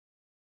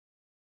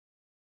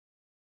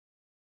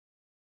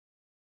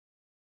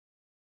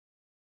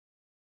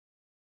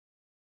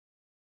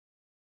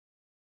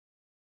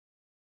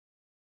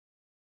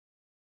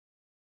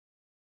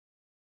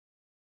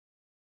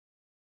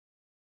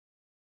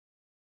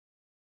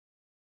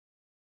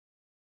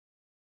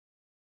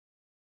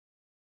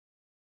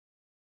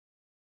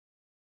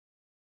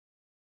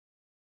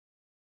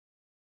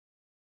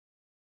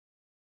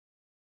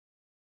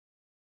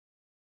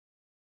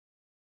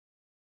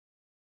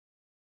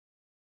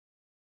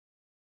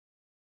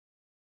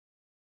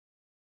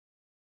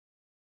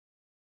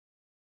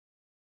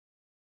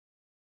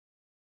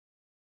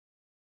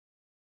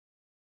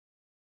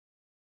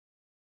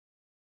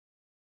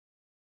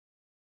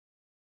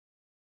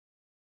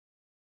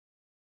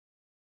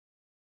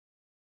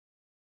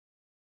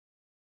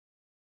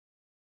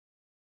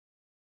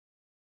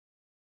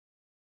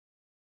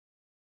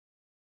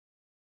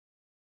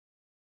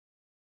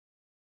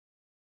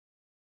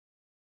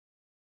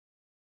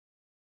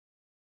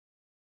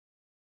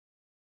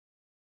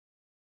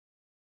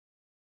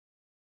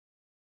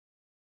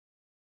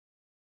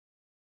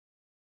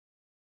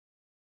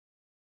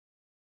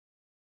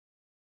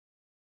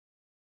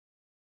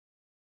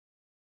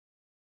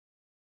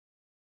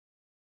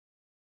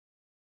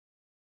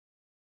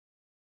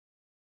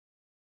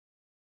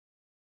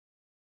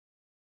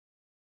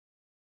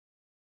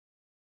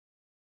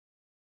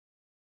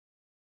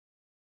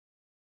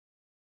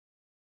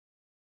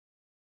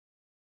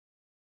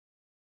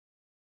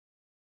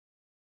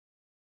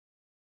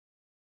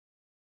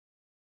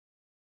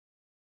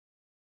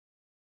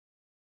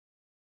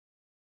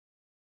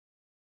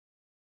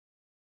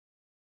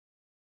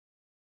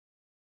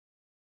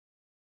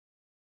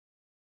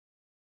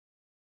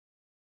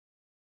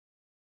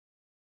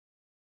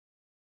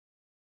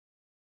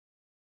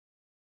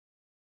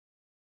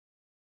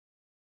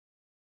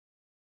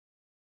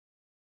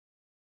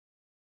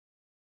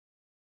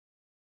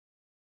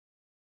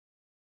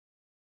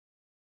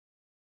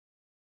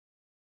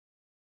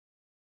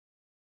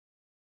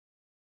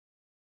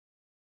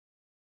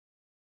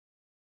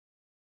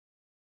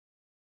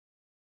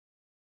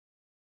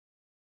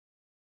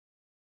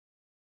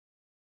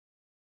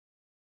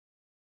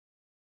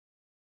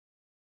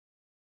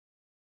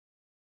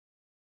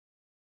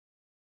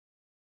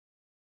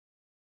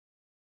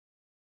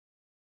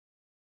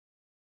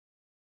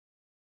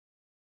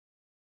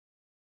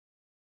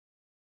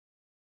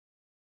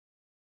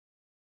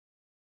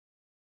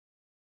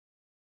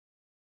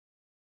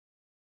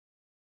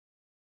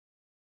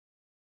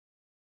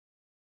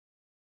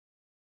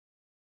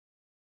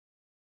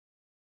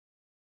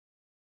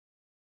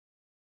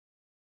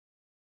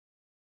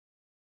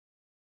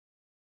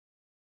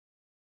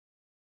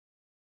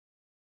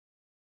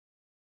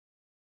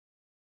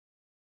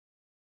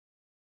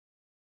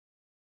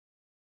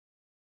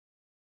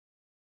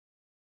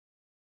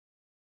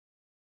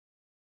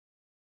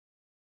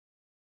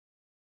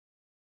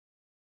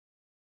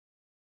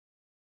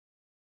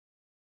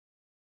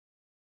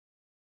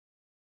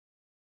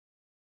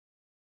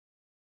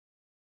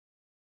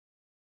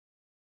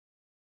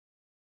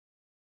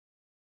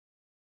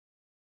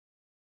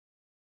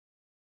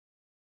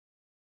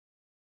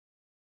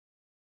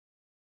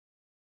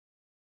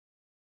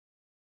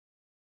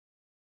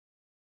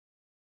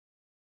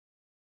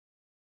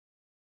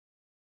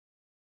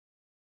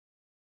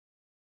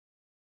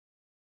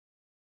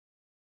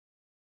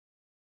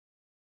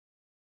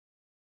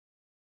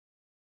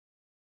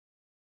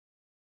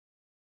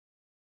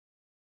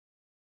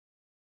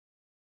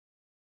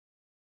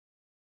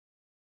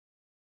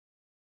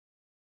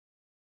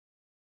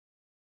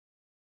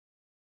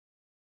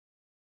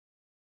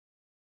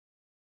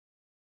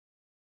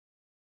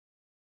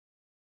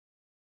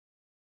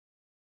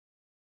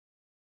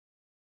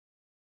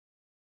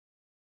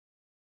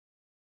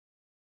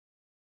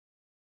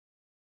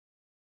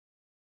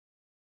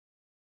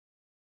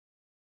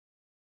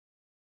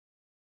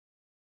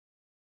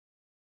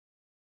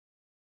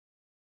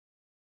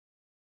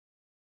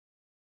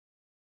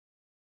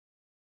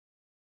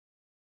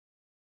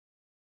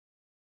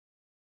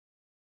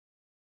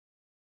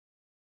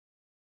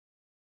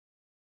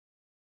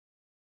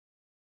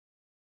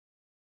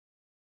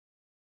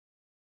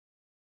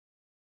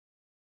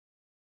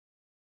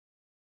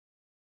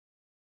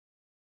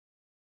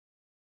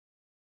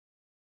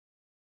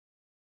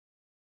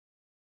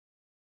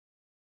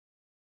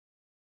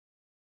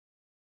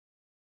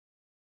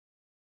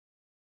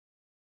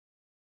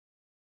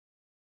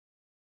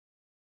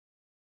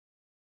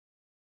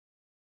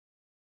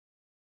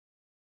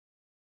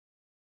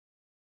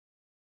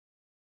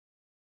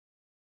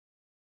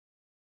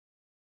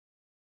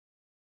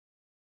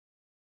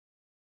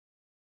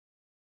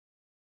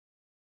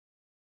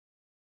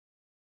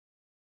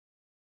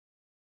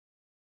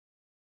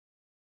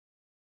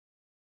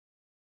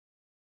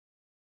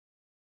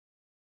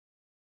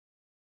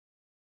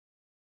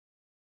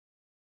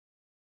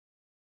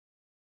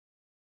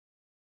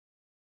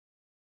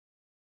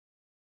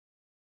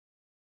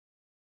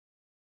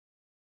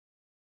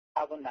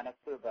carbon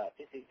nanotube.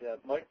 This is a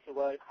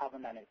multi-wall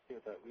carbon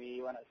nanotube.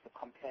 We want to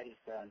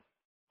comparison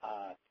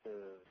to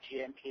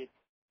GMP,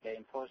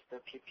 reinforced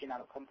PP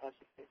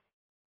nanocomposites.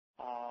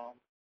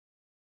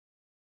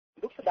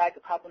 Looks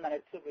like carbon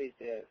nanotube is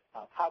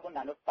carbon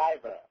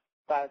nanofiber,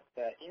 but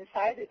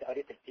inside is a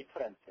little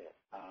different.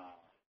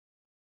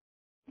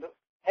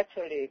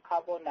 Actually,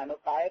 carbon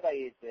nanofiber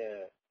is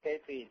a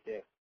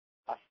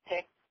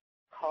stack,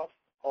 cup,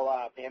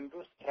 or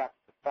bamboo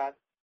structure, but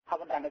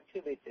carbon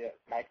nanotube is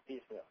like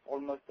this,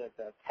 almost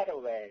the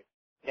parallel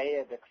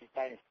layered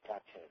crystalline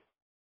structure.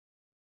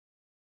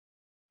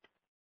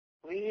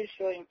 We will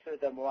show into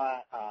the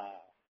more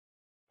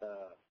the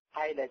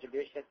high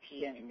resolution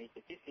PM image.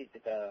 This is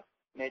the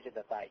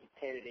measured by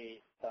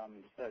Italy.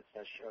 Some research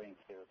are showing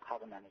to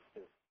carbon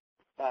nanotube,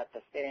 but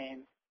the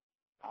same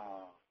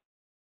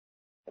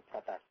the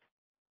product.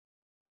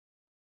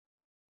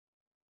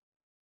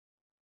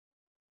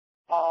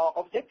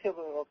 Objective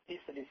of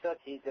this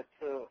research is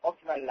to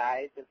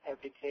optimize the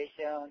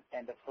fabrication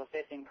and the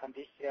processing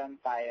condition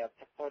by a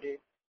factory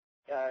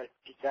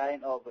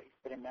design of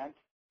experiments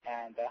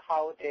and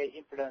how they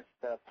influence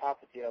the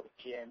property of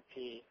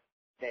GMP,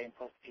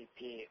 reinforced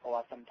PP,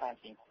 or sometimes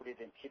included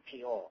in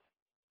TPO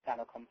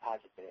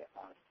nanocomposite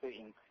to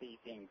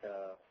increasing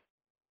the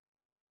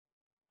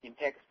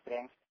impact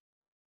strength,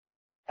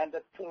 and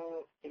to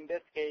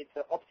investigate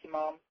the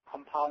optimum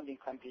compounding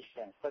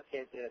conditions, such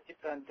as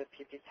different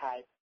PP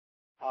types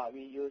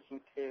we using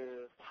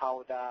to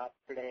powder,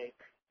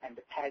 flake, and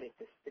pellet,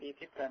 3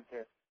 different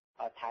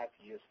types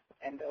used.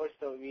 And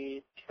also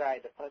we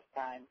tried the first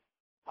time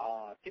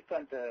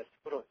different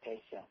screw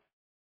rotation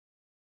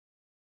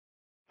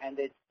and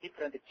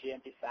different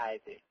GMP size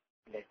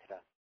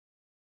electrode.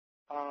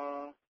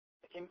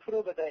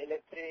 Improve the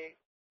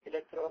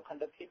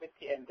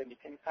electroconductivity and the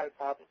mechanical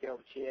property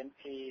of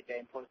GMP,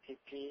 then for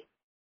PP,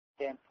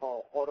 then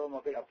for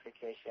automobile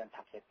application,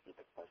 successfully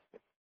the first.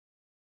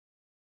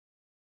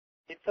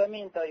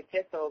 Determine the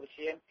effect of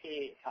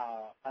GMP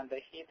on the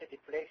heat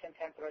deflection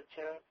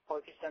temperature,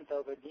 coefficient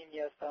of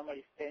linear thermal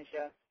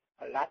expansion.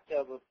 A lot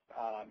of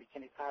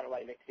mechanical or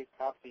electric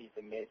properties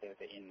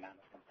measured in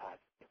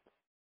nanocomposites.